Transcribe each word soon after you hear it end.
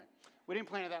We didn't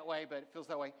plan it that way, but it feels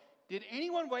that way. Did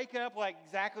anyone wake up like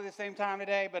exactly the same time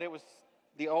today, but it was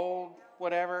the old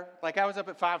whatever? Like I was up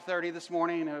at 5:30 this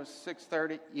morning and it was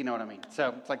 6:30. You know what I mean.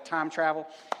 So it's like time travel.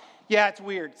 Yeah, it's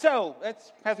weird. So that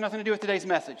has nothing to do with today's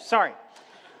message. Sorry.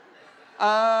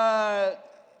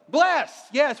 Blessed.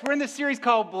 Yes, we're in this series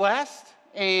called Blessed.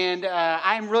 And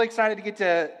I'm really excited to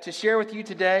get to share with you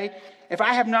today. If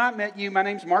I have not met you, my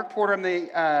name's Mark Porter. I'm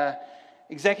the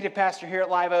executive pastor here at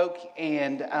Live Oak.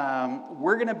 And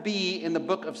we're going to be in the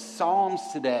book of Psalms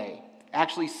today.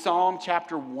 Actually, Psalm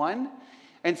chapter 1.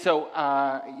 And so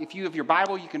if you have your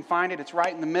Bible, you can find it. It's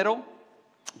right in the middle.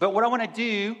 But what I want to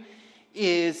do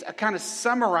is kind of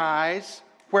summarize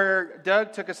where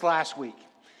Doug took us last week.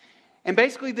 And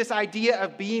basically this idea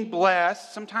of being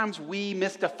blessed, sometimes we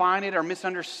misdefine it or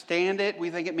misunderstand it. We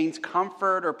think it means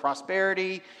comfort or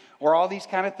prosperity or all these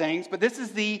kind of things. But this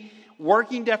is the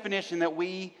working definition that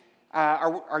we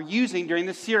are using during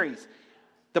this series.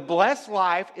 The blessed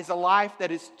life is a life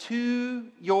that is to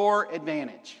your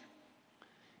advantage.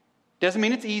 Doesn't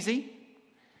mean it's easy.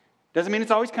 Doesn't mean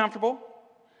it's always comfortable.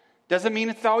 Doesn't mean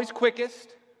it's always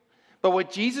quickest. But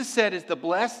what Jesus said is the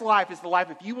blessed life is the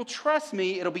life, if you will trust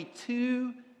me, it'll be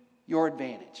to your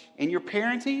advantage. In your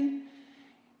parenting,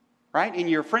 right? In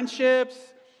your friendships,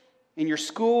 in your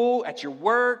school, at your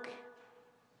work,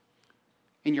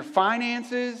 in your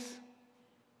finances,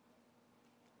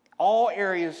 all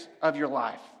areas of your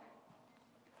life.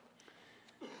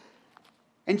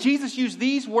 And Jesus used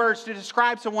these words to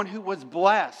describe someone who was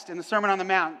blessed in the Sermon on the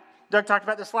Mount. Doug talked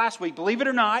about this last week. Believe it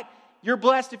or not, you're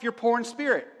blessed if you're poor in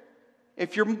spirit.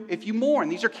 If you mourn,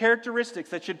 these are characteristics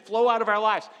that should flow out of our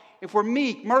lives. If we're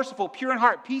meek, merciful, pure in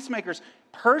heart, peacemakers,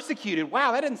 persecuted.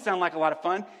 Wow, that doesn't sound like a lot of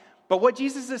fun. But what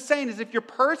Jesus is saying is if you're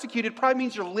persecuted, it probably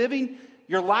means you're living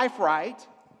your life right.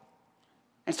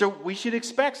 And so we should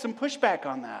expect some pushback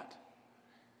on that.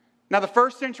 Now, the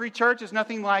first century church is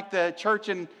nothing like the church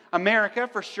in America,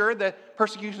 for sure. The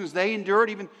persecutions they endured,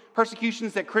 even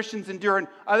persecutions that Christians endure in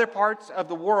other parts of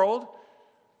the world.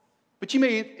 But you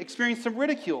may experience some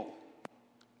ridicule.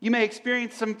 You may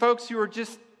experience some folks who are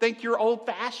just think you're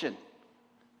old-fashioned.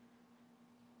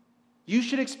 You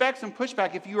should expect some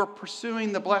pushback if you are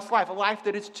pursuing the blessed life, a life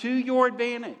that is to your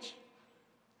advantage.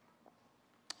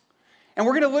 And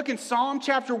we're going to look in Psalm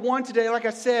chapter 1 today, like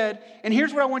I said. And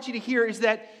here's what I want you to hear is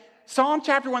that Psalm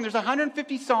chapter 1, there's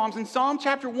 150 Psalms. And Psalm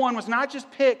chapter 1 was not just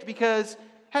picked because,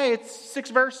 hey, it's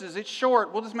 6 verses, it's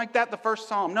short, we'll just make that the first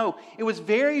Psalm. No, it was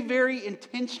very, very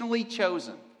intentionally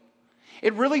chosen.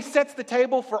 It really sets the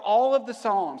table for all of the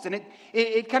Psalms. And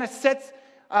it kind of sets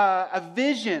a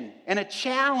vision and a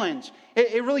challenge.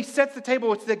 It really sets the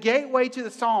table. It's the gateway to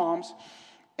the Psalms.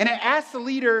 And it asks the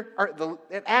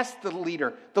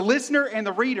listener and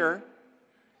the reader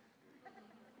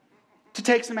to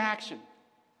take some action.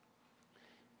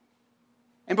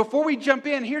 And before we jump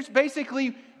in, here's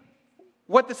basically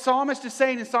what the psalmist is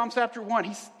saying in Psalm chapter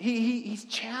 1. He's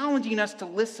challenging us to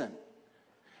listen.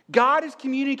 God is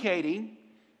communicating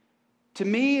to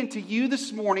me and to you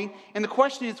this morning, and the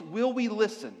question is, will we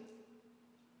listen?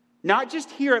 Not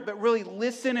just hear it, but really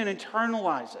listen and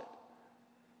internalize it.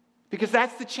 Because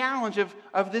that's the challenge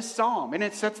of this psalm, and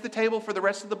it sets the table for the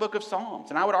rest of the book of Psalms,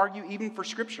 and I would argue even for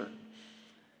Scripture.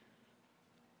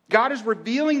 God is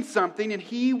revealing something, and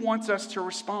He wants us to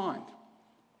respond.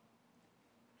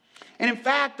 And in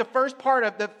fact, the first part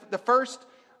of the first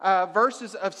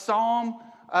verses of Psalm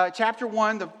chapter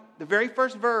 1, the very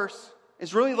first verse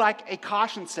is really like a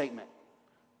caution statement.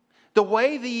 The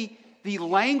way the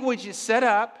language is set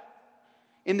up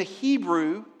in the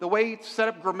Hebrew, the way it's set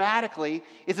up grammatically,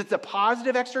 is it's a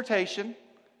positive exhortation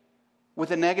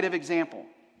with a negative example.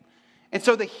 And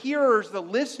so the hearers, the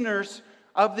listeners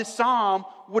of this psalm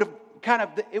would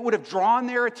have drawn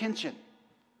their attention.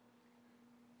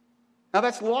 Now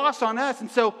that's lost on us, and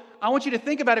so I want you to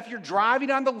think about if you're driving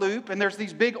on the loop and there's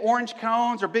these big orange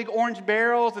cones or big orange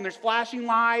barrels and there's flashing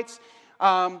lights,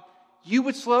 you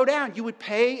would slow down. You would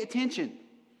pay attention.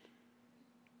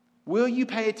 Will you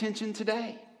pay attention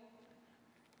today?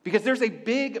 Because there's a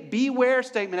big beware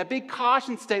statement, a big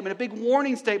caution statement, a big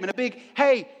warning statement, a big,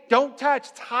 hey, don't touch,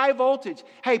 it's high voltage.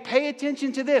 Hey, pay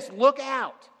attention to this, look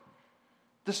out.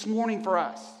 This morning for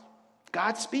us,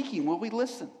 God's speaking, will we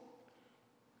listen?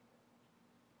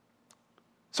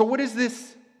 So what is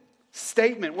this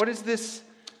statement? What is this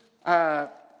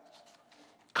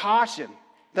caution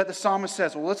that the psalmist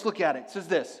says? Well, let's look at it. It says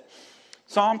this,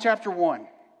 Psalm chapter 1,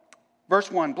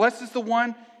 verse 1. Blessed is the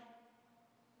one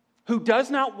who does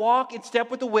not walk in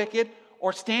step with the wicked,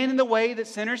 or stand in the way that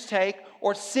sinners take,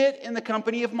 or sit in the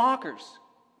company of mockers.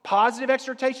 Positive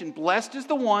exhortation. Blessed is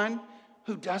the one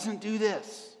who doesn't do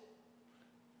this.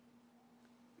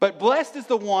 But blessed is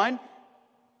the one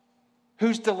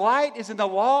whose delight is in the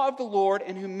law of the Lord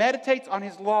and who meditates on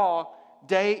his law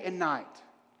day and night.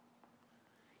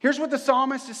 Here's what the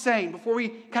psalmist is saying before we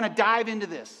kind of dive into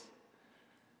this.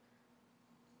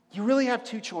 You really have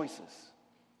two choices.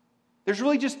 There's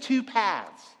really just two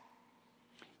paths.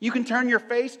 You can turn your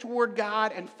face toward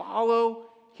God and follow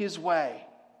his way.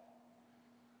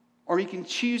 Or you can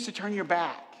choose to turn your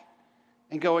back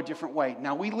and go a different way.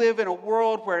 Now, we live in a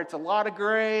world where it's a lot of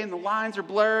gray and the lines are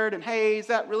blurred and hey, is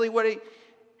that really what it...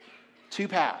 Two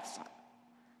paths.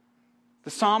 The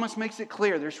psalmist makes it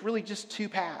clear there's really just two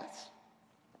paths.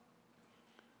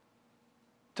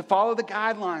 To follow the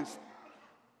guidelines,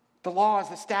 the laws,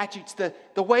 the statutes,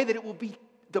 the way that it will be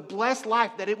the blessed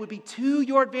life, that it would be to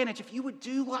your advantage. If you would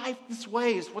do life this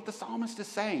way is what the psalmist is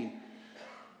saying.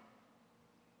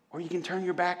 Or you can turn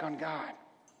your back on God.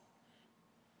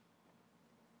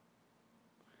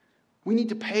 We need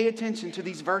to pay attention to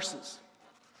these verses.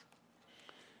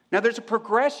 Now, there's a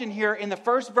progression here in the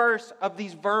first verse of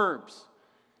these verbs.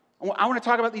 I want to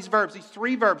talk about these verbs, these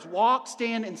three verbs, walk,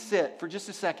 stand, and sit, for just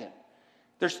a second.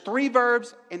 There's three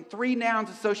verbs and three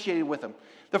nouns associated with them.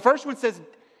 The first one says,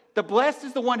 the blessed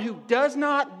is the one who does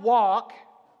not walk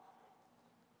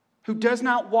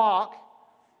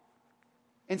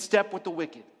in step with the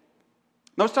wicked.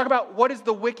 Now, let's talk about what is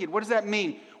the wicked. What does that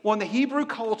mean? Well, in the Hebrew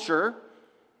culture,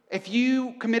 if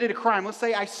you committed a crime, let's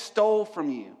say I stole from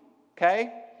you,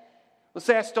 okay? Let's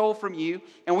say I stole from you,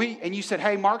 and you said,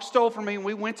 hey, Mark stole from me, and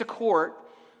we went to court.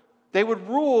 They would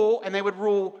rule,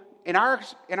 in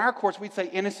our courts, we'd say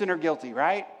innocent or guilty,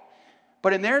 right?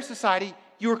 But in their society,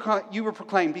 you were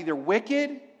proclaimed either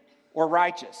wicked or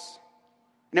righteous.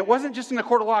 And it wasn't just in the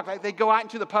court of law. Like they'd go out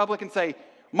into the public and say,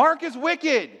 Mark is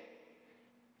wicked.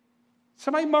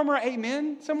 Somebody murmur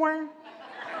amen somewhere?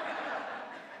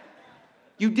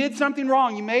 You did something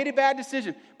wrong. You made a bad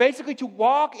decision. Basically, to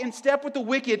walk in step with the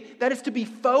wicked, that is to be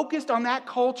focused on that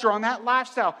culture, on that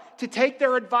lifestyle, to take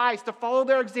their advice, to follow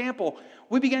their example.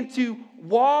 We begin to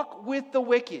walk with the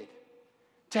wicked.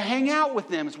 To hang out with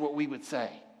them is what we would say.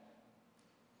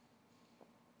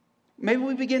 Maybe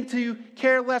we begin to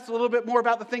care less, a little bit more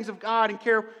about the things of God and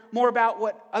care more about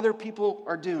what other people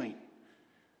are doing.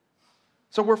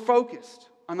 So we're focused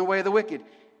on the way of the wicked.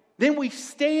 Then we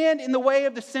stand in the way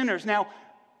of the sinners. Now,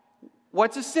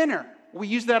 what's a sinner? We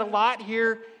use that a lot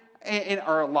here,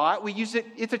 we use it,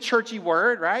 it's a churchy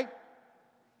word, right?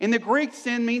 In the Greek,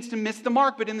 sin means to miss the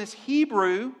mark, but in this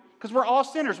Hebrew, because we're all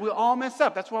sinners, we all mess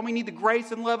up. That's why we need the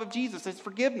grace and love of Jesus, his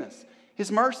forgiveness,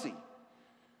 his mercy.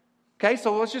 Okay,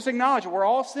 so let's just acknowledge it. We're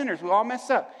all sinners, we all mess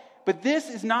up. But this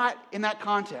is not in that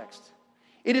context.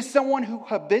 It is someone who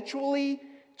habitually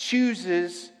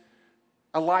chooses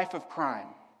a life of crime.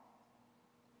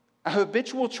 A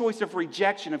habitual choice of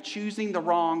rejection, of choosing the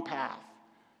wrong path.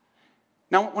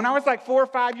 Now, when I was like 4 or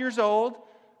 5 years old,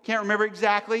 can't remember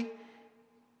exactly,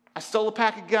 I stole a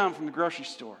pack of gum from the grocery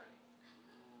store.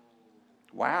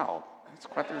 Wow, that's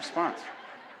quite the response.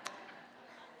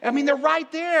 I mean, they're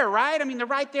right there, right? They're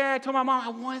right there. I told my mom, I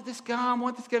want this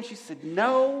gum. She said,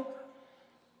 no,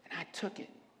 and I took it.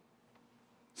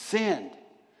 Sinned.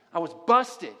 I was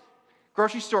busted.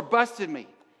 Grocery store busted me.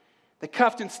 They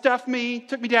cuffed and stuffed me,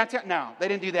 took me downtown. No, they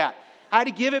didn't do that. I had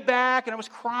to give it back, and I was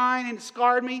crying, and it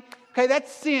scarred me. Okay,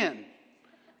 that's sin,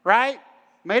 right?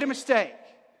 Made a mistake.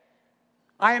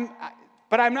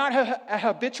 But I'm not a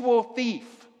habitual thief,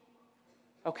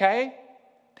 okay?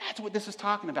 That's what this is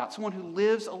talking about, someone who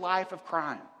lives a life of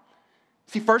crime.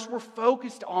 See, first we're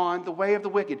focused on the way of the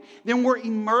wicked. Then we're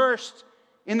immersed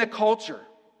in the culture.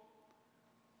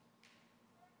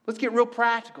 Let's get real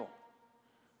practical.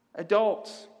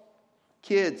 Adults,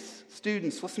 kids,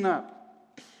 students, listen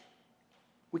up.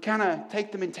 We kind of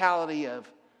take the mentality of,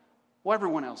 well,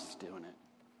 everyone else is doing it.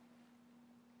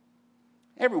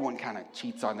 Everyone kind of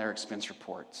cheats on their expense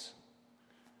reports.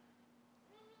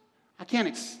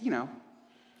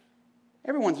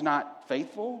 Everyone's not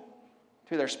faithful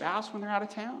to their spouse when they're out of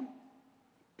town.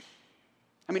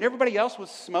 Everybody else was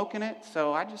smoking it,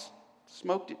 so I just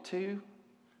smoked it too.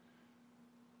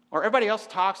 Or everybody else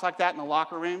talks like that in the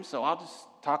locker room, so I'll just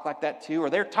talk like that too. Or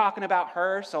they're talking about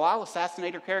her, so I'll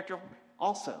assassinate her character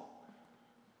also.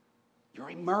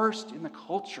 You're immersed in the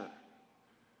culture.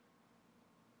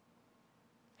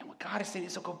 And what God is saying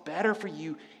is it'll go better for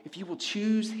you if you will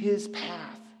choose his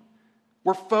path.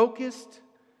 We're focused,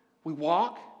 we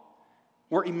walk,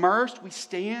 we're immersed, we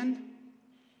stand.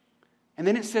 And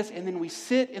then it says, and then we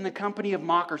sit in the company of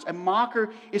mockers. A mocker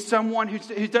is someone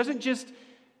who doesn't just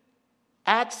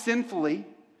act sinfully,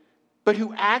 but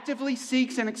who actively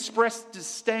seeks and expresses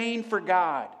disdain for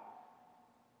God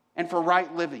and for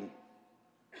right living.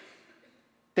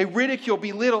 They ridicule,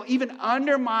 belittle, even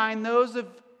undermine those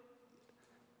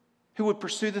who would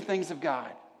pursue the things of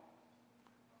God.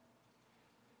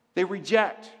 They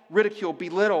reject, ridicule,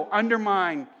 belittle,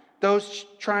 undermine those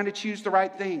trying to choose the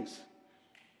right things.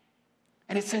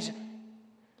 And it says,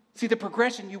 see the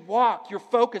progression, you walk, you're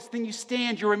focused, then you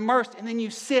stand, you're immersed, and then you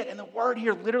sit. And the word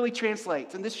here literally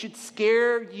translates, and this should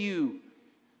scare you.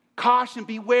 Caution,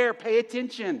 beware, pay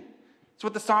attention. That's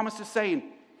what the psalmist is saying.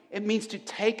 It means to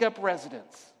take up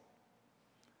residence,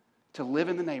 to live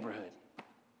in the neighborhood.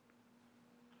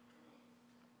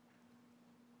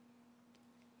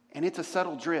 And it's a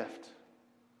subtle drift.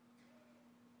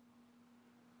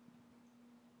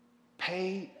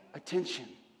 Pay attention.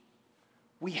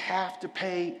 We have to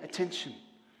pay attention.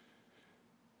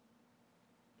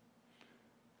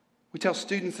 We tell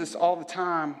students this all the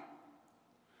time,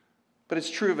 but it's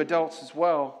true of adults as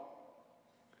well.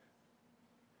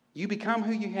 You become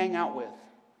who you hang out with.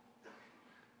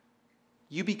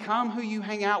 You become who you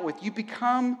hang out with. You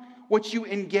become what you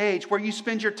engage, where you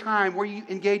spend your time, where you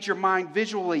engage your mind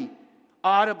visually,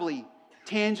 audibly,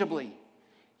 tangibly.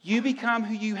 You become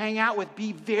who you hang out with.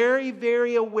 Be very,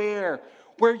 very aware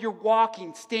where you're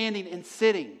walking, standing, and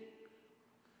sitting.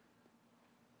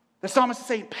 The psalmist is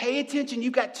saying, pay attention.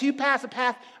 You've got two paths, a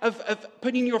path of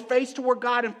putting your face toward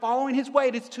God and following His way.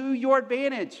 It's to your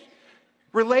advantage.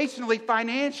 Relationally,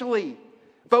 financially,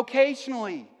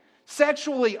 vocationally,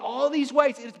 sexually, all these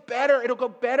ways. It's better. It'll go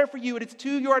better for you. And it's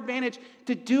to your advantage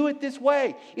to do it this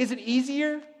way. Is it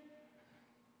easier?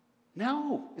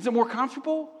 No. Is it more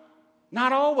comfortable?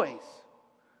 Not always.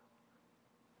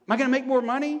 Am I going to make more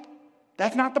money?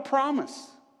 That's not the promise.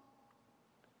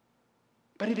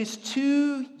 But it is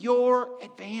to your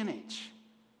advantage.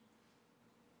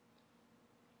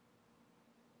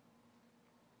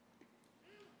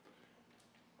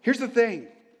 Here's the thing.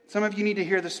 Some of you need to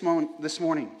hear this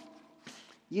morning.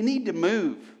 You need to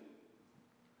move.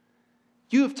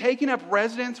 You have taken up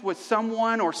residence with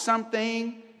someone or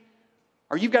something,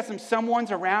 or you've got some someones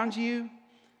around you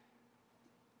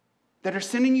that are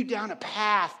sending you down a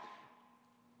path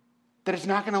that is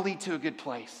not going to lead to a good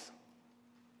place.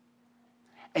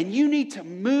 And you need to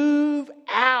move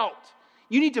out.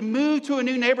 You need to move to a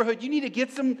new neighborhood. You need to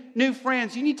get some new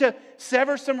friends. You need to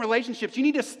sever some relationships. You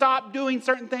need to stop doing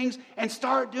certain things and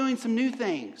start doing some new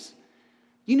things.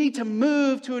 You need to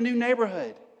move to a new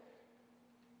neighborhood.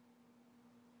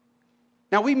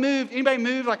 Now we moved, anybody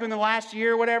moved like in the last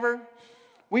year or whatever?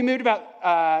 We moved about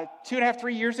 2.5,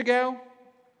 3 years ago.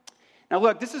 Now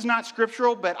look, this is not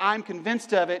scriptural, but I'm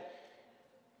convinced of it.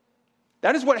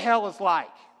 That is what hell is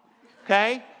like,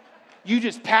 okay? You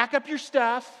just pack up your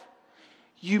stuff,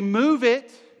 you move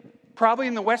it, probably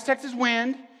in the West Texas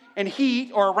wind and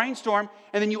heat or a rainstorm,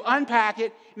 and then you unpack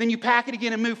it, and then you pack it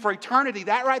again and move for eternity.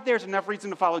 That right there is enough reason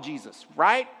to follow Jesus,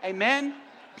 right? Amen?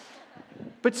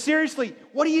 But seriously,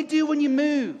 what do you do when you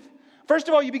move? First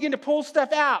of all, you begin to pull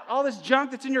stuff out, all this junk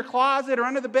that's in your closet or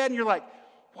under the bed, and you're like,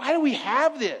 why do we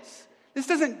have this? This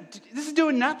is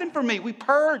doing nothing for me. We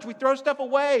purge, we throw stuff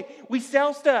away, we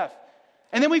sell stuff.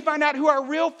 And then we find out who our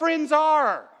real friends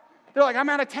are. They're like, I'm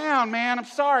out of town, man. I'm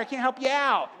sorry, I can't help you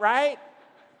out, right?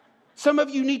 Some of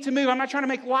you need to move. I'm not trying to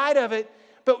make light of it,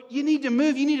 but you need to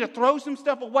move. You need to throw some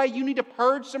stuff away. You need to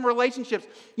purge some relationships.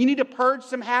 You need to purge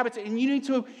some habits, and you need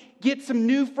to get some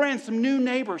new friends, some new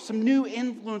neighbors, some new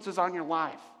influences on your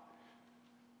life.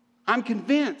 I'm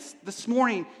convinced this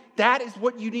morning that is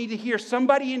what you need to hear.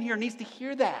 Somebody in here needs to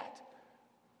hear that.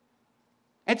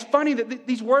 It's funny that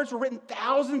these words were written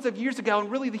thousands of years ago,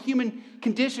 and really the human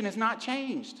condition has not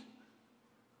changed.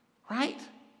 Right?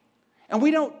 And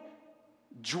we don't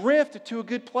drift to a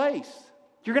good place.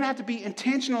 You're going to have to be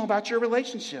intentional about your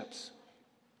relationships.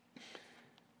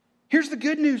 Here's the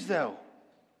good news, though.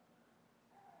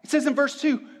 It says in verse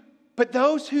 2, but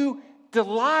those who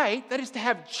delight, that is to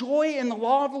have joy in the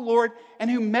law of the Lord, and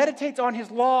who meditates on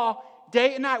His law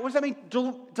day and night. What does that mean?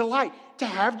 Delight. To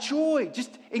have joy.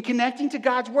 Just in connecting to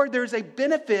God's Word, there's a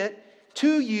benefit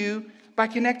to you by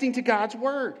connecting to God's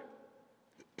Word.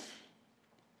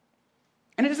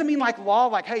 And it doesn't mean like law,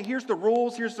 like, hey, here's the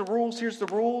rules, here's the rules, here's the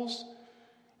rules.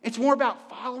 It's more about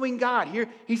following God. Here,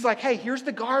 He's like, hey, here's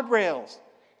the guardrails.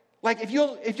 Like if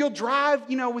you'll drive,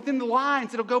 within the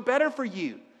lines, it'll go better for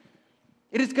you.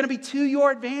 It is going to be to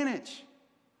your advantage.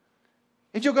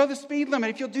 If you'll go the speed limit,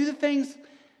 if you'll do the things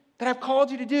that I've called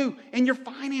you to do in your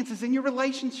finances, in your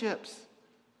relationships,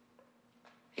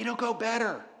 it'll go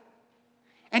better.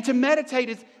 And to meditate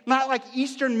is not like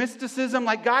Eastern mysticism,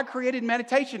 like God created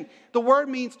meditation. The word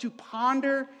means to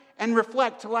ponder and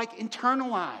reflect, to like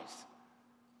internalize,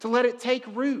 to let it take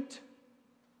root,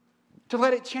 to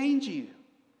let it change you.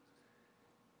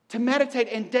 to meditate.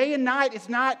 And day and night is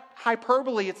not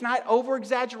hyperbole. It's not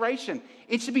over-exaggeration.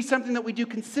 It should be something that we do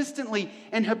consistently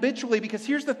and habitually, because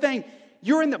here's the thing.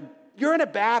 You're in a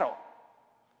battle.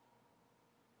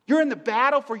 You're in the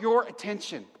battle for your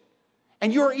attention.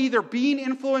 And you're either being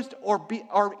influenced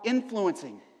or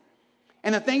influencing.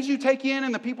 And the things you take in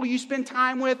and the people you spend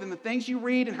time with and the things you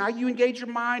read and how you engage your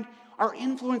mind are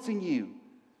influencing you.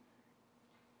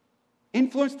 Be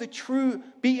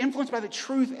influenced by the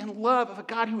truth and love of a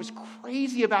God who is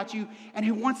crazy about you and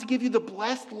who wants to give you the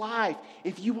blessed life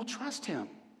if you will trust him.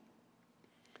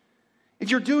 If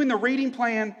you're doing the reading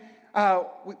plan,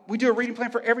 we do a reading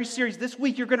plan for every series. This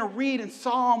week you're going to read in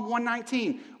Psalm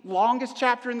 119, longest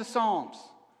chapter in the Psalms.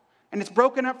 And it's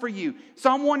broken up for you.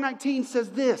 Psalm 119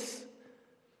 says this: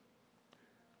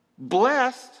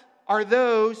 "Blessed are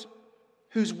those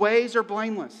whose ways are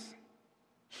blameless."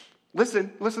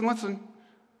 Listen.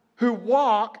 "Who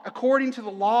walk according to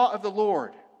the law of the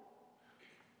Lord."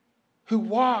 Who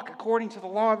walk according to the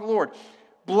law of the Lord.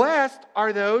 "Blessed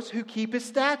are those who keep his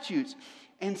statutes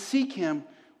and seek him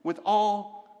with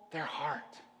all their heart."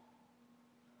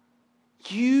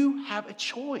 You have a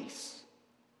choice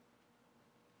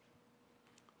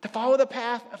to follow the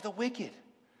path of the wicked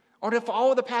or to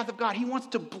follow the path of God. He wants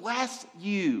to bless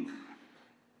you.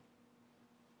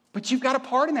 But you've got a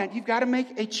part in that. You've got to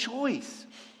make a choice.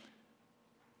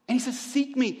 And he says,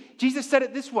 seek me. Jesus said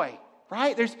it this way,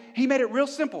 right? He made it real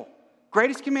simple.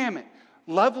 Greatest commandment: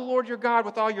 love the Lord your God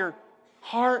with all your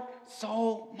heart,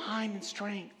 soul, mind, and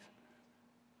strength.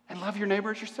 And love your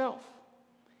neighbor as yourself.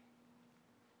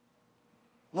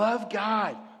 Love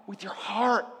God with your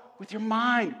heart, with your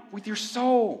mind, with your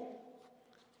soul.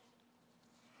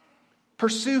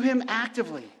 Pursue him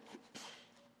actively.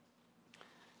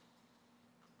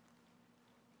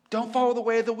 Don't follow the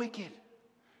way of the wicked.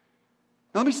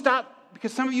 Now let me stop,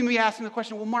 because some of you may be asking the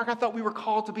question, well, Mark, I thought we were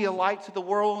called to be a light to the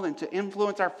world and to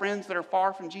influence our friends that are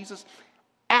far from Jesus.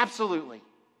 Absolutely.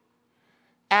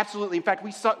 Absolutely. In fact,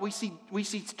 we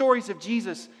see stories of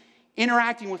Jesus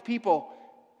interacting with people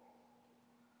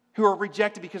who are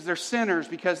rejected because they're sinners,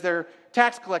 because they're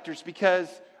tax collectors, because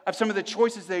of some of the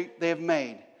choices they have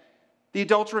made. The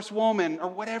adulterous woman, or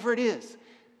whatever it is.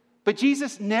 But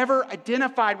Jesus never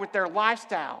identified with their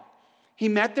lifestyle. He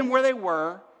met them where they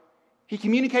were. He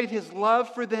communicated his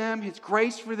love for them, his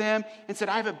grace for them, and said,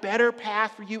 I have a better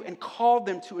path for you, and called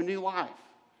them to a new life.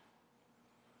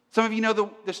 Some of you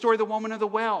know the story of the woman of the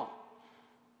well.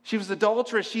 She was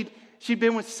adulterous. She'd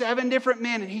been with 7 different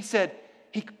men, and he said,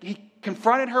 he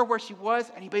confronted her where she was,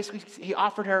 and he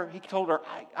offered her, he told her,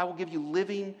 I will give you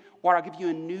living water. I'll give you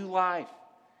a new life.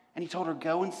 And he told her,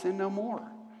 go and sin no more.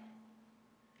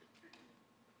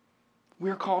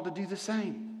 We're called to do the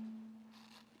same.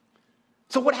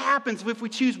 So what happens if we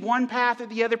choose one path or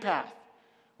the other path?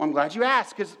 Well, I'm glad you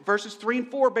asked, because verses 3 and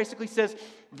 4 basically says,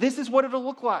 this is what it'll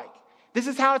look like. This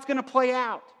is how it's going to play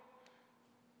out.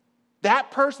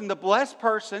 That person, the blessed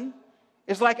person,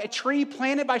 is like a tree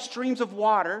planted by streams of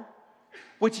water,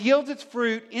 which yields its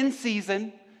fruit in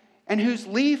season, and whose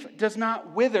leaf does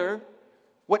not wither.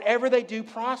 Whatever they do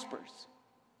prospers.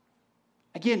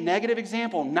 Again, negative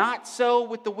example. Not so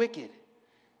with the wicked.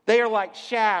 They are like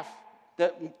chaff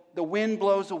that the wind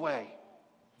blows away.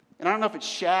 And I don't know if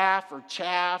it's chaff or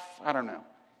chaff. I don't know.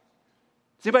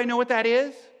 Does anybody know what that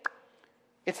is?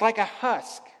 It's like a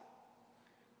husk.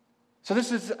 So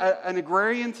this is an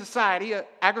agrarian society, an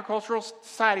agricultural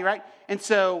society, right? And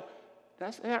so,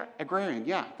 agrarian,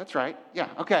 yeah, that's right. Yeah,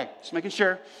 okay, just making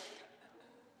sure.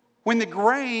 When the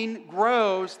grain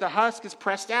grows, the husk is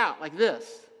pressed out like this.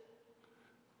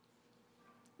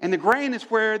 And the grain is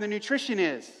where the nutrition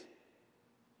is.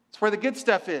 It's where the good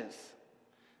stuff is.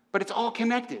 But it's all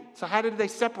connected. So how did they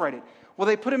separate it? Well,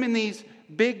 they put them in these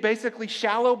big, basically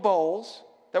shallow bowls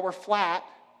that were flat.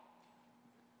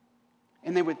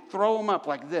 And they would throw them up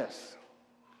like this.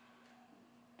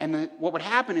 And what would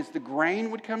happen is the grain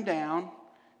would come down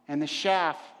and the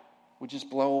chaff would just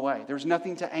blow away. There was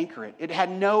nothing to anchor it. It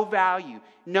had no value,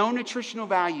 no nutritional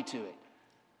value to it.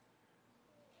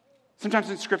 Sometimes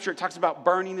in Scripture it talks about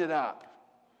burning it up.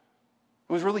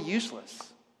 It was really useless.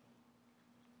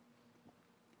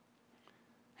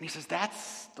 And he says,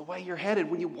 that's the way you're headed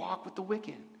when you walk with the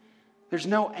wicked. There's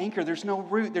no anchor, there's no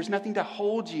root, there's nothing to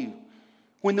hold you.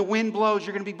 When the wind blows,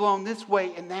 you're going to be blown this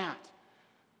way and that.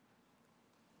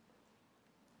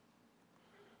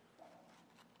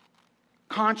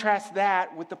 Contrast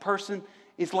that with the person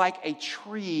is like a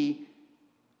tree.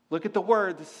 Look at the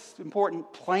word, this is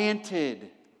important, planted.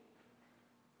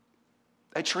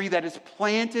 A tree that is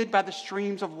planted by the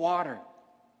streams of water,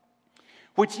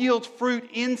 which yields fruit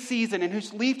in season and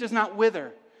whose leaf does not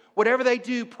wither. Whatever they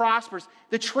do prospers.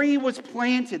 The tree was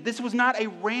planted. This was not a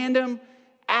random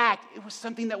act. It was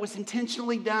something that was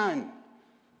intentionally done.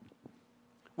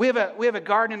 We have a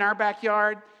garden in our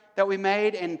backyard that we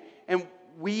made, and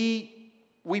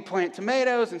we plant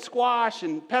tomatoes and squash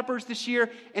and peppers this year,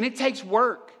 and it takes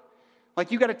work. Like,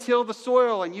 you got to till the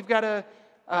soil, and you've got to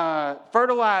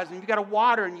fertilize, and you've got to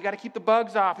water, and you got to keep the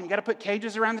bugs off, and you got to put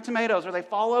cages around the tomatoes or they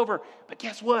fall over. But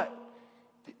guess what?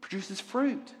 It produces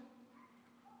fruit.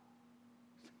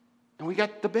 And we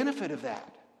got the benefit of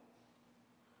that.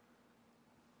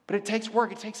 But it takes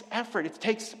work, it takes effort, it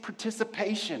takes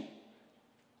participation.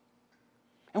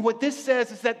 And what this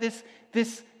says is that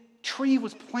this tree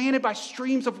was planted by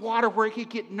streams of water where it could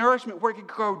get nourishment, where it could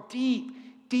grow deep,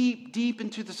 deep, deep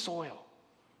into the soil.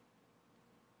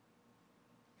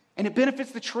 And it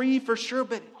benefits the tree for sure,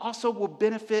 but it also will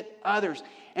benefit others.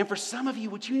 And for some of you,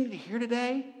 what you need to hear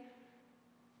today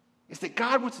is that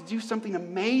God wants to do something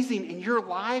amazing in your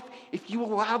life if you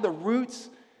allow the roots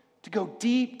to go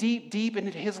deep, deep, deep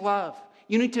into His love.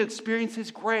 You need to experience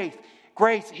His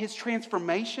grace, His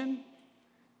transformation.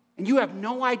 And you have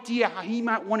no idea how He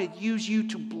might want to use you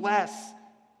to bless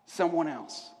someone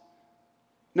else.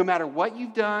 No matter what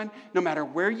you've done, no matter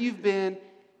where you've been,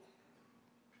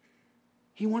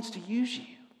 He wants to use you.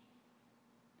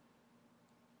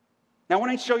 Now, I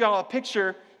want to show y'all a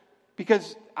picture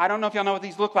because I don't know if y'all know what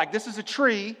these look like. This is a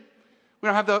tree. We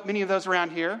don't have many of those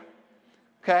around here.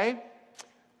 Okay?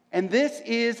 And this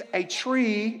is a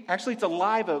tree. Actually, it's a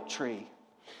live oak tree.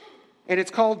 And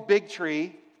it's called Big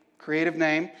Tree. Creative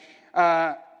name.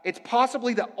 It's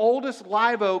possibly the oldest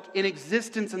live oak in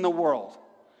existence in the world.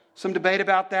 Some debate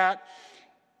about that.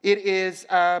 It is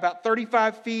about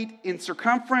 35 feet in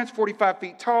circumference, 45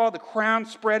 feet tall. The crown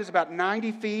spread is about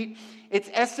 90 feet. It's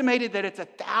estimated that it's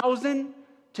 1,000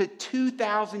 to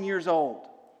 2,000 years old.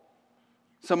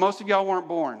 So most of y'all weren't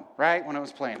born, right, when it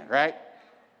was planted, right?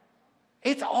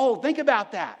 It's old. Think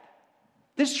about that.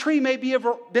 This tree may have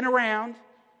been around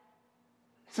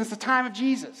since the time of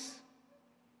Jesus.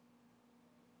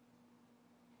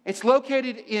 It's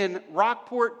located in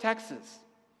Rockport, Texas.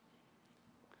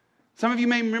 Some of you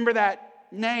may remember that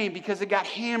name because it got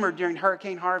hammered during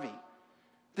Hurricane Harvey.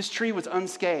 This tree was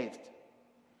unscathed,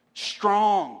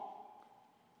 strong.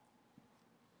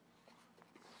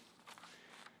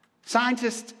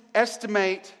 Scientists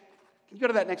estimate, can you go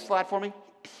to that next slide for me?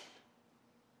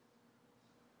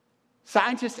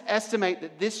 Scientists estimate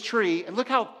that this tree, and look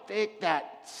how thick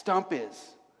that stump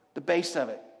is, the base of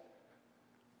it.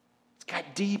 It's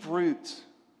got deep roots.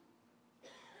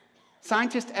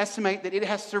 Scientists estimate that it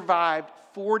has survived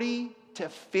 40 to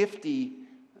 50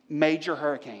 major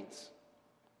hurricanes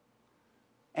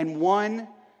and one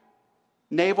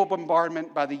naval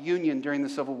bombardment by the Union during the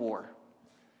Civil War.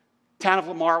 The town of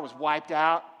Lamar was wiped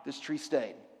out. This tree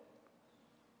stayed.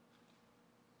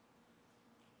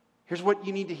 Here's what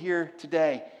you need to hear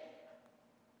today.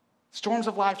 Storms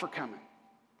of life are coming.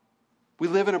 We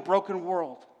live in a broken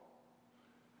world.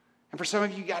 And for some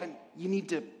of you, you need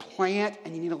to plant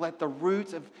and you need to let the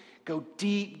roots go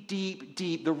deep, deep,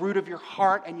 deep, the root of your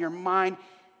heart and your mind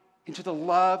into the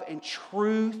love and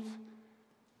truth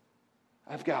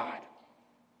of God.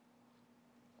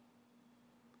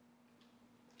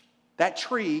 That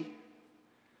tree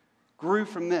grew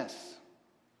from this.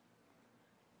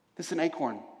 This is an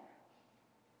acorn.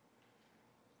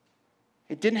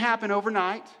 It didn't happen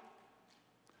overnight.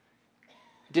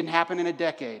 It didn't happen in a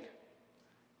decade.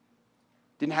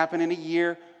 Didn't happen in a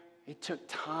year. It took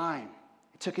time.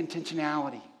 It took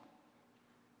intentionality.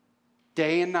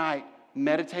 Day and night,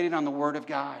 meditating on the Word of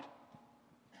God.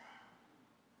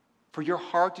 For your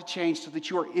heart to change so that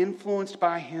you are influenced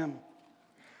by Him.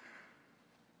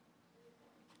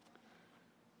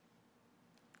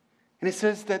 And it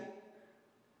says that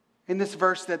in this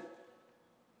verse that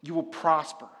you will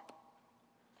prosper.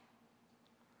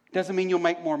 Doesn't mean you'll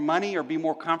make more money or be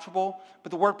more comfortable, but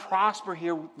the word prosper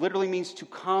here literally means to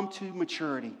come to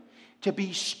maturity, to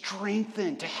be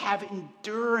strengthened, to have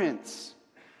endurance,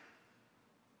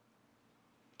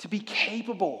 to be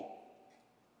capable.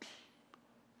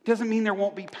 It doesn't mean there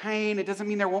won't be pain. It doesn't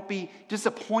mean there won't be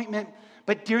disappointment.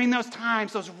 But during those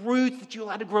times, those roots that you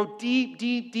allow to grow deep,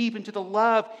 deep, deep into the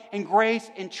love and grace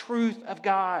and truth of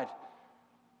God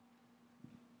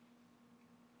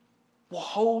will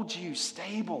hold you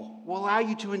stable, will allow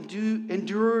you to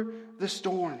endure the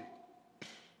storm.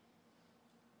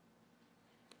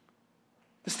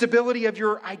 The stability of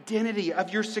your identity,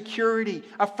 of your security,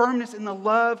 a firmness in the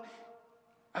love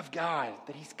of God,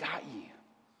 that He's got you.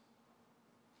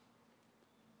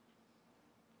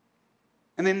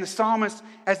 And then the psalmist,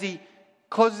 as he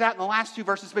closes out in the last two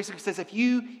verses, basically says,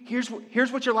 here's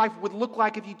what your life would look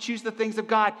like if you choose the things of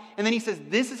God. And then he says,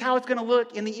 this is how it's going to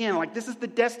look in the end. Like, this is the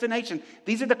destination.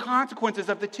 These are the consequences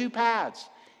of the two paths.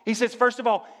 He says, first of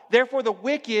all, therefore the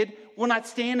wicked will not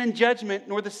stand in judgment,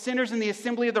 nor the sinners in the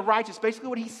assembly of the righteous. Basically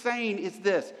what he's saying is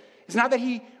this. It's not that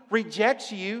he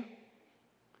rejects you,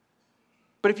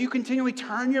 but if you continually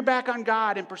turn your back on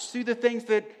God and pursue the things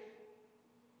that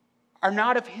are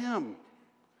not of him,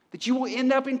 that you will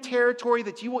end up in territory,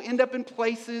 that you will end up in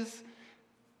places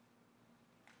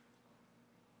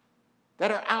that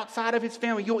are outside of his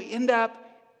family. You'll end up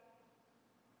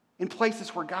in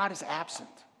places where God is absent.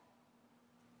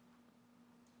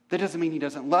 That doesn't mean he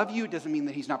doesn't love you. It doesn't mean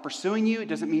that he's not pursuing you. It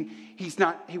doesn't mean he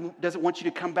doesn't want you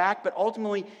to come back. But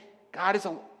ultimately, God is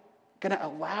going to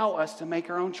allow us to make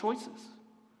our own choices.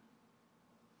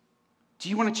 Do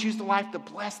you want to choose the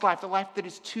blessed life, the life that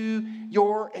is to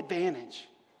your advantage?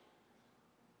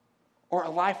 Or a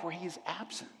life where he is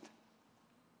absent?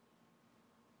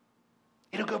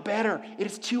 It'll go better. It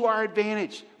is to our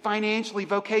advantage, financially,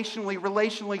 vocationally,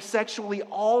 relationally, sexually,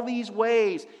 all these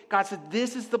ways. God said,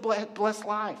 this is the blessed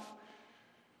life.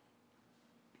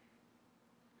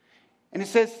 And it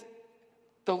says,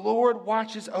 the Lord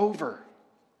watches over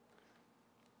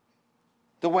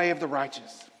the way of the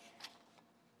righteous.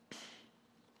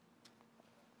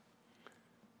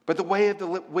 But the way of the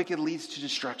wicked leads to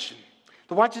destruction.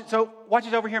 So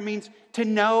watches over here means to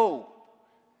know.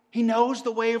 He knows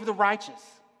the way of the righteous.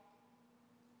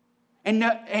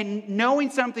 And knowing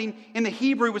something in the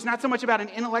Hebrew was not so much about an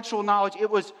intellectual knowledge. It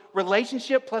was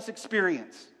relationship plus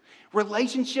experience.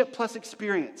 Relationship plus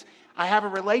experience. I have a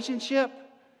relationship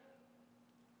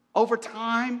over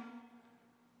time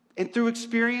and through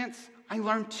experience. I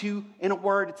learned to, in a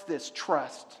word, it's this,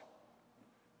 trust.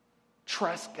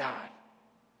 Trust God.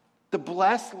 The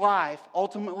blessed life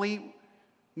ultimately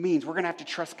means we're going to have to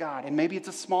trust God. And maybe it's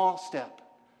a small step,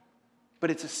 but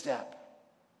it's a step.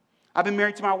 I've been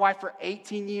married to my wife for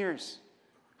 18 years.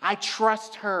 I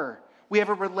trust her. We have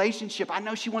a relationship. I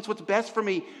know she wants what's best for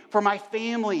me, for my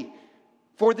family,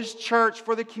 for this church,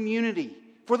 for the community,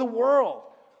 for the world.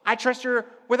 I trust her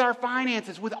with our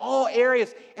finances, with all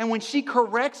areas. And when she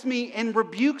corrects me and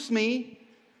rebukes me,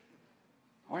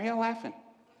 why are y'all laughing?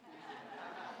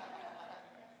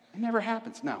 It never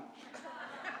happens. No.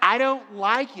 I don't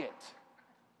like it.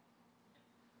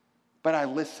 But I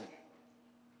listen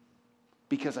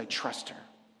because I trust her.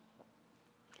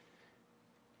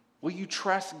 Will you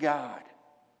trust God?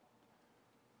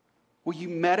 Will you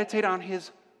meditate on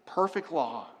his perfect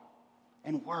law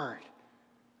and word?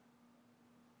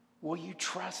 Will you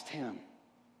trust him?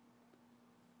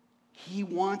 He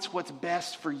wants what's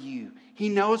best for you. He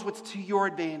knows what's to your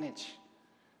advantage.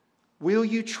 Will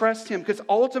you trust him? Because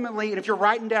ultimately, and if you're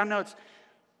writing down notes,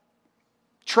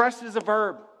 trust is a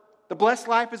verb. The blessed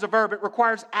life is a verb. It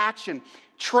requires action.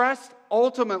 Trust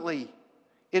ultimately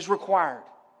is required.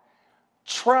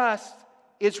 Trust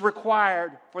is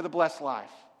required for the blessed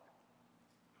life.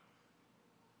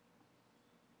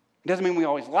 It doesn't mean we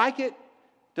always like it.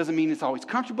 Doesn't mean it's always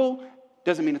comfortable.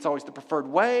 Doesn't mean it's always the preferred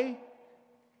way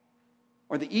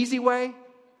or the easy way.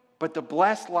 But the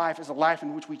blessed life is a life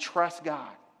in which we trust God.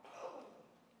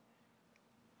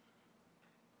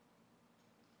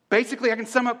 Basically, I can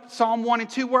sum up Psalm 1 in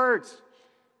 2 words.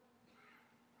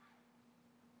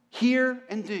 Hear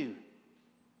and do.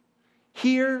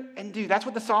 Hear and do. That's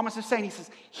what the psalmist is saying. He says,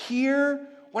 hear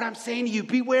what I'm saying to you.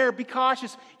 Beware, be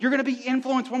cautious. You're going to be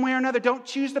influenced one way or another. Don't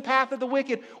choose the path of the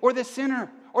wicked or the sinner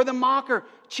or the mocker.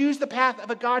 Choose the path of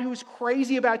a God who is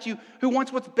crazy about you, who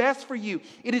wants what's best for you.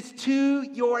 It is to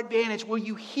your advantage. Will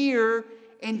you hear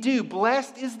and do?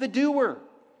 Blessed is the doer.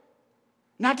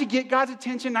 Not to get God's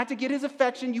attention, not to get his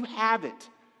affection, you have it.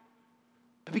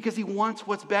 But because he wants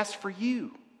what's best for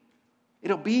you.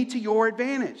 It'll be to your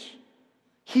advantage.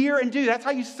 Hear and do. That's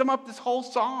how you sum up this whole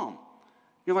psalm.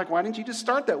 You're like, why didn't you just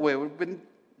start that way? It would have been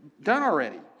done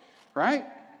already, right?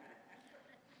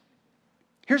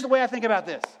 Here's the way I think about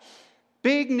this.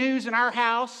 Big news in our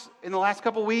house in the last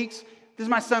couple weeks. This is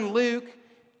my son Luke. He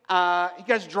got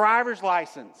his driver's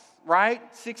license, right?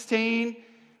 16.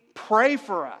 Pray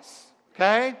for us.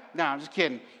 Okay? No, I'm just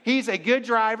kidding. He's a good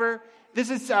driver. This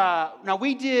is, now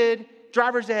we did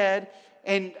driver's ed,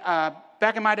 and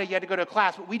back in my day, you had to go to a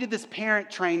class, but we did this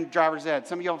parent-trained driver's ed.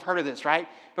 Some of you have heard of this, right?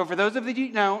 But for those of you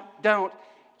who don't,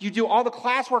 you do all the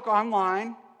classwork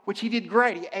online, which he did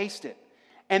great. He aced it.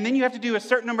 And then you have to do a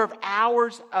certain number of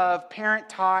hours of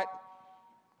parent-taught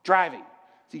driving.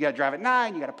 So you got to drive at night,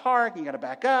 and you got to park, and you got to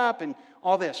back up, and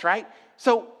all this, right?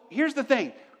 So here's the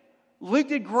thing. Luke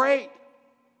did great.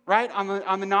 Right, on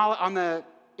the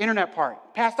internet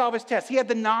part. Passed all of his tests. He had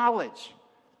the knowledge.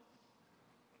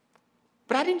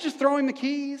 But I didn't just throw him the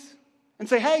keys and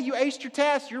say, hey, you aced your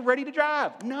test, you're ready to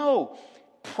drive. No,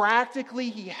 practically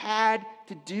he had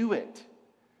to do it.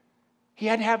 He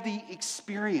had to have the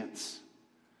experience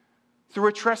through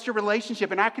a trusted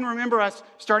relationship. And I can remember us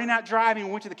starting out driving.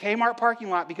 We went to the Kmart parking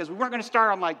lot because we weren't going to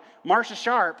start on like Marsha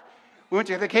Sharp. We went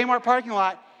to the Kmart parking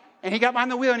lot, and he got behind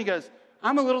the wheel, and he goes,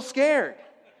 I'm a little scared.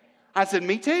 I said,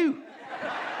 me too.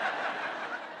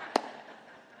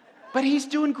 But he's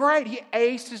doing great. He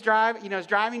aced his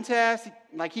driving test.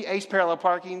 He aced parallel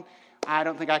parking. I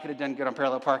don't think I could have done good on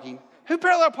parallel parking. Who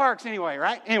parallel parks anyway,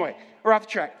 right? Anyway, we're off the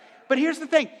track. But here's the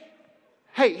thing.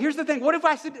 Hey, here's the thing. What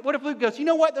if Luke goes, you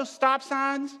know what? Those stop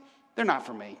signs, they're not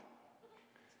for me.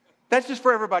 That's just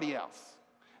for everybody else.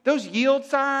 Those yield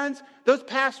signs, those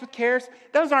pass with cares,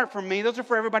 those aren't for me. Those are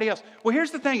for everybody else. Well,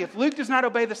 here's the thing. If Luke does not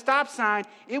obey the stop sign,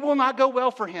 it will not go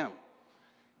well for him.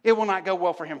 It will not go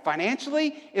well for him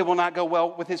financially. It will not go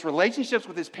well with his relationships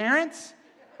with his parents,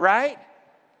 right?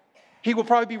 He will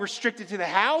probably be restricted to the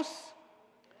house,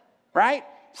 right?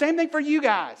 Same thing for you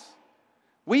guys.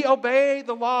 We obey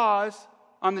the laws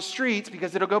on the streets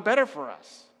because it'll go better for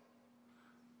us.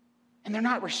 And they're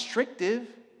not restrictive,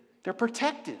 they're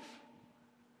protective.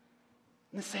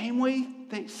 In the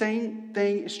same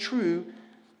thing is true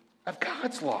of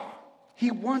God's law.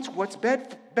 He wants what's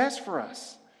best for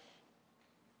us.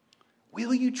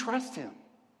 Will you trust him?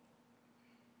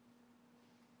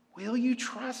 Will you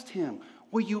trust him?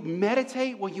 Will you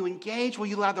meditate? Will you engage? Will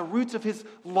you allow the roots of his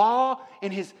law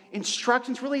and his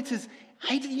instructions? Really, it's his, I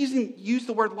hate to use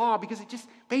the word law because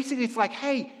it's like,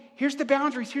 hey, here's the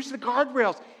boundaries, here's the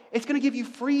guardrails. It's going to give you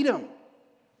freedom.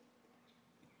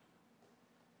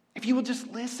 If you will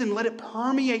just listen, let it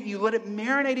permeate you, let it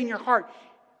marinate in your heart,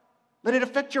 let it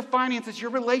affect your finances,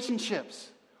 your relationships,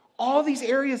 all these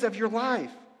areas of your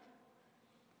life.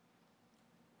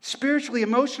 Spiritually,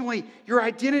 emotionally, your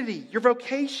identity, your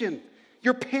vocation,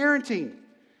 your parenting,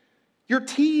 your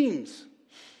teams.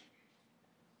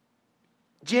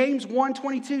 James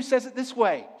 1:22 says it this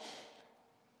way.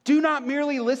 Do not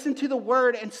merely listen to the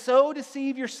word and so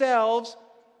deceive yourselves.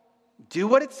 Do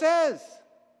what it says.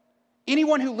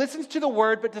 Anyone who listens to the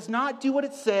word but does not do what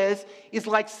it says is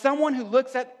like someone who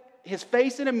looks at his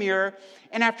face in a mirror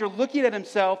and after looking at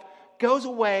himself goes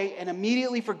away and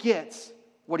immediately forgets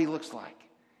what he looks like.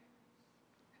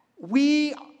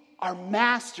 We are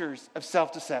masters of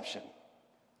self-deception.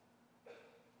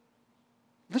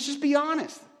 Let's just be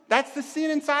honest. That's the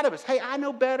sin inside of us. Hey, I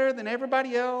know better than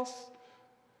everybody else.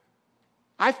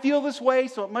 I feel this way,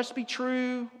 so it must be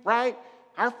true, right?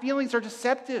 Our feelings are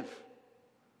deceptive.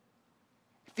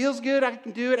 It feels good, I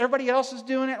can do it. Everybody else is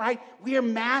doing it, right? We are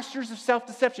masters of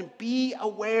self-deception. Be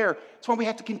aware. That's why we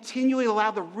have to continually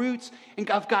allow the roots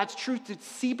of God's truth to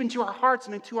seep into our hearts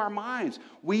and into our minds.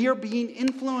 We are being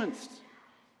influenced.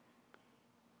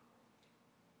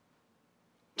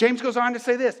 James goes on to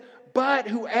say this, but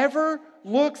whoever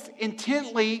looks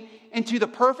intently into the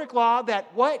perfect law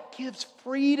that what gives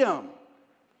freedom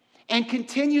and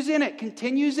continues in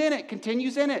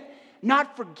it,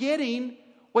 not forgetting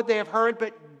what they have heard,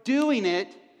 but doing it,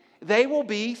 they will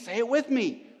be, say it with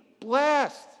me,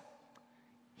 blessed.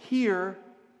 Hear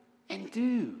and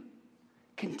do.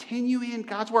 Continue in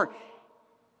God's word.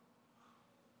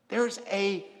 There's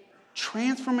a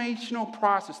transformational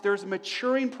process. There's a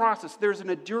maturing process. There's an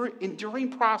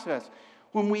enduring process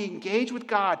when we engage with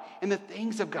God and the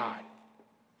things of God.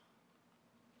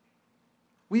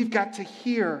 We've got to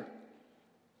hear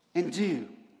and do.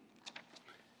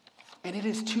 And it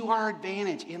is to our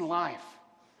advantage in life.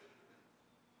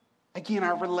 Again,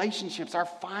 our relationships, our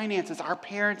finances, our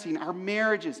parenting, our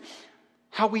marriages,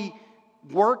 how we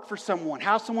work for someone,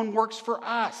 how someone works for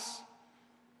us.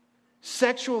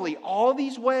 Sexually, all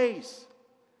these ways.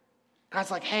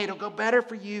 God's like, hey, it'll go better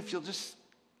for you if you'll just,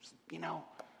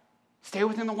 stay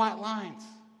within the white lines.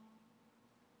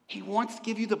 He wants to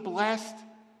give you the blessed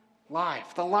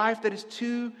life, the life that is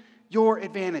to your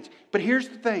advantage. But here's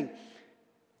the thing.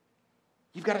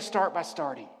 You've got to start by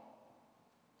starting.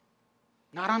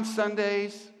 Not on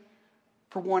Sundays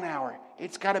for 1 hour.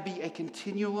 It's got to be a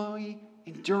continually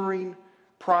enduring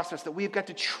process that we've got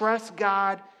to trust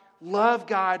God, love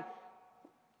God,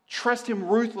 trust him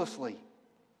ruthlessly,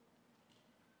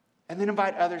 and then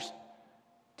invite others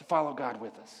to follow God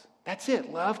with us. That's it.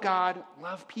 Love God,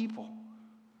 love people.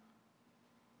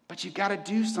 But you've got to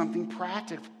do something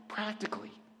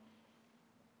practically.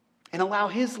 And allow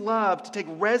his love to take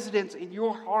residence in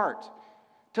your heart.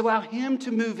 To allow him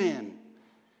to move in.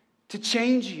 To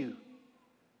change you.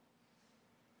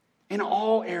 In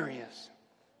all areas.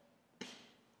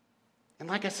 And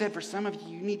like I said, for some of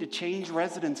you, you need to change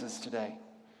residences today.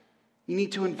 You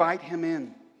need to invite him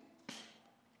in.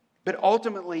 But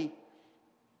ultimately,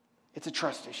 it's a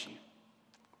trust issue.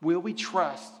 Will we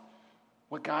trust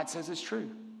what God says is true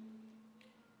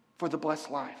for the blessed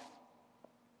life?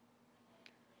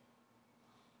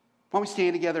 Why don't we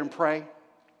stand together and pray?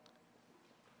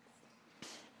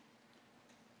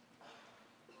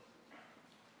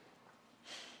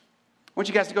 I want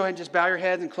you guys to go ahead and just bow your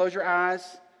heads and close your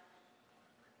eyes.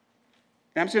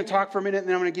 And I'm just going to talk for a minute, and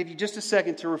then I'm going to give you just a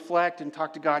second to reflect and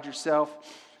talk to God yourself.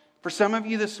 For some of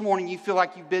you this morning, you feel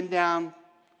like you've been down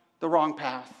the wrong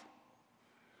path.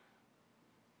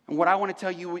 And what I want to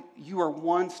tell you, you are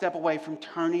one step away from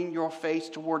turning your face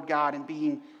toward God and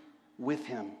being with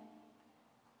Him.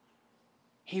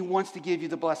 He wants to give you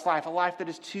the blessed life, a life that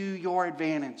is to your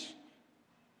advantage.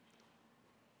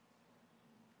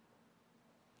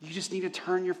 You just need to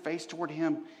turn your face toward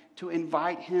Him, to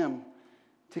invite Him,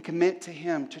 to commit to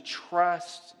Him, to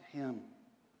trust Him.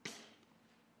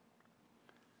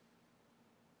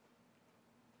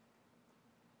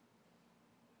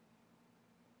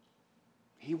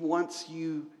 He wants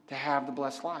you to have the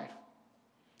blessed life.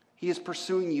 He is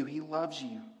pursuing you. He loves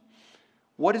you.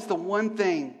 What is the one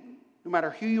thing, no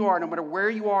matter who you are, no matter where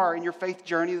you are in your faith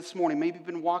journey this morning, maybe you've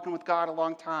been walking with God a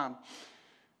long time,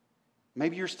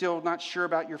 maybe you're still not sure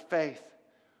about your faith,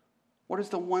 what is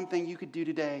the one thing you could do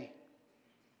today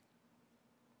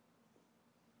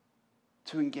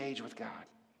to engage with God?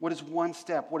 What is one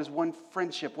step? What is one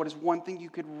friendship? What is one thing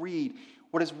you could read?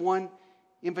 What is one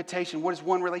invitation? What is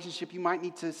one relationship you might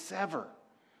need to sever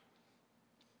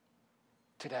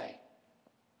today?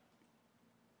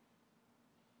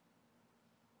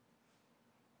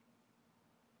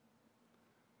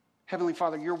 Heavenly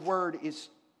Father, your word is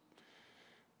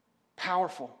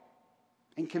powerful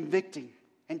and convicting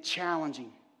and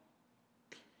challenging.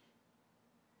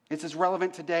 It's as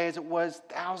relevant today as it was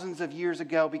thousands of years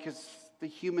ago because the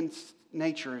human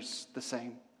nature is the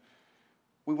same.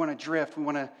 We want to drift. We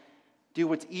want to do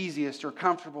what's easiest or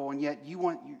comfortable, and yet you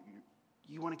want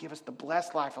to give us the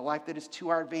blessed life, a life that is to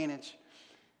our advantage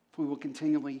if we will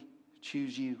continually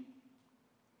choose you.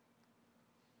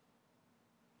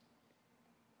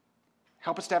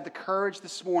 Help us to have the courage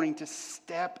this morning to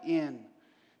step in,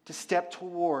 to step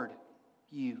toward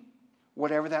you,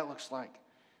 whatever that looks like.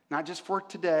 Not just for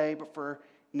today, but for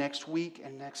next week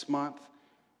and next month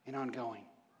and ongoing.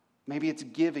 Maybe it's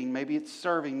giving, maybe it's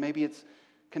serving, maybe it's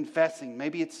confessing,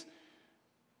 maybe it's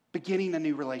beginning a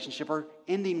new relationship or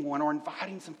ending one or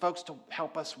inviting some folks to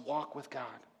help us walk with God.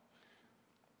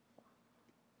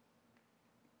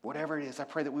 Whatever it is, I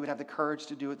pray that we would have the courage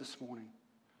to do it this morning.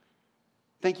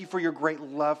 Thank you for your great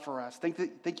love for us. Thank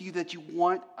you that you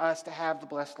want us to have the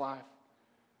blessed life.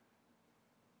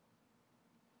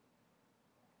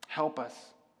 Help us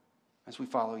as we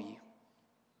follow you.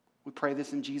 We pray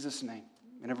this in Jesus' name.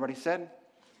 And everybody said,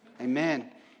 amen.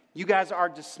 You guys are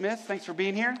dismissed. Thanks for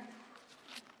being here.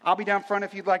 I'll be down front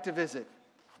if you'd like to visit.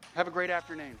 Have a great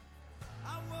afternoon.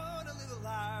 I want to live a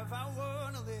life. I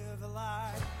want to live a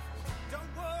life.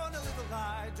 Don't want to live a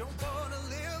lie. Don't want to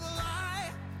live a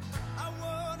lie. I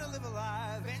want to live a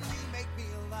life, and you make me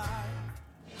alive.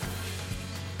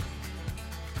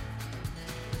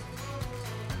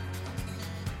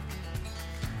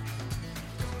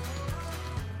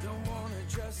 Don't want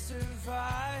to just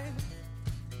survive.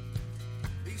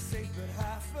 Be safe but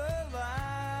half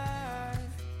alive.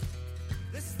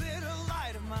 This little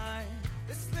light of mine,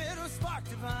 this little spark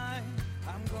divine,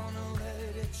 I'm gonna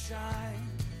let it shine.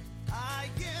 I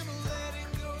give